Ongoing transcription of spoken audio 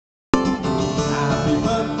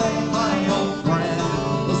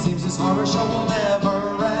horror show will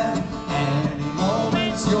never end. Any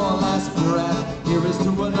moment's your last breath. Here is to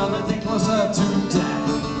another day closer to death.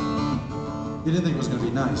 You didn't think it was going to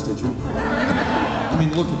be nice, did you? I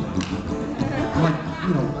mean, look at me. I'm like,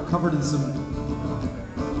 you know, covered in some,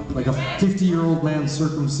 like a 50-year-old man's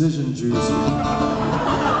circumcision juice.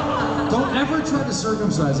 Don't ever try to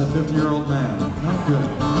circumcise a 50-year-old man. Not good.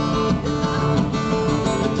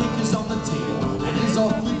 The cake is on the table, and it's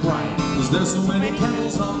awfully bright, 'cause there's so many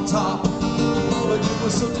candles on top. But you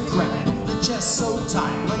were so decrepit, your chest so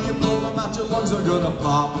tight, when you blow them out, your lungs are gonna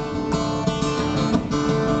pop.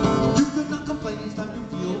 You could not complain each time you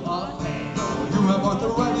feel a pain. You have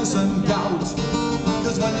arthritis and gout,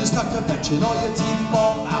 'cause when you're stuck to fetching, all your teeth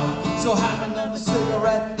fall out. So have another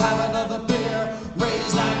cigarette, have another beer,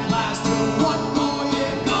 raise that glass to one more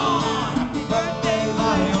year gone. Happy birthday,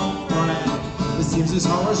 my old friend. It seems this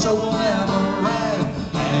horror show will never end.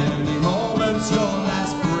 Any moment's your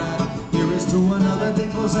last breath. Here is to another day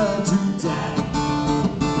closer to death.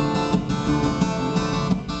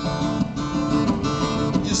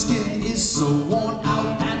 Your skin is so worn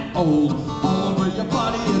out and old, all over your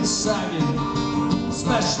body it's sagging.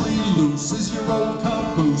 Especially loose is your old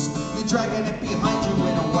caboose. You're dragging it behind you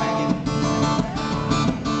in a wagon.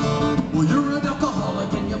 Well, you're an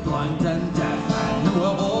alcoholic and you're blind and deaf, and you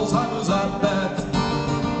have Alzheimer's, I bet.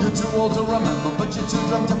 You're too old to remember, but you're too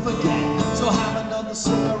drunk to forget. So have another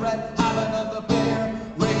cigarette, have another beer,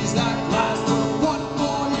 raise that glass to one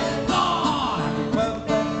more year gone. Happy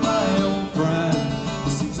birthday, my old friend.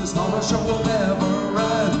 It seems this horror show will never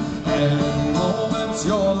end. Any moment's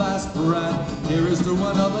your last breath. Here is to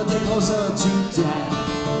another day closer to death.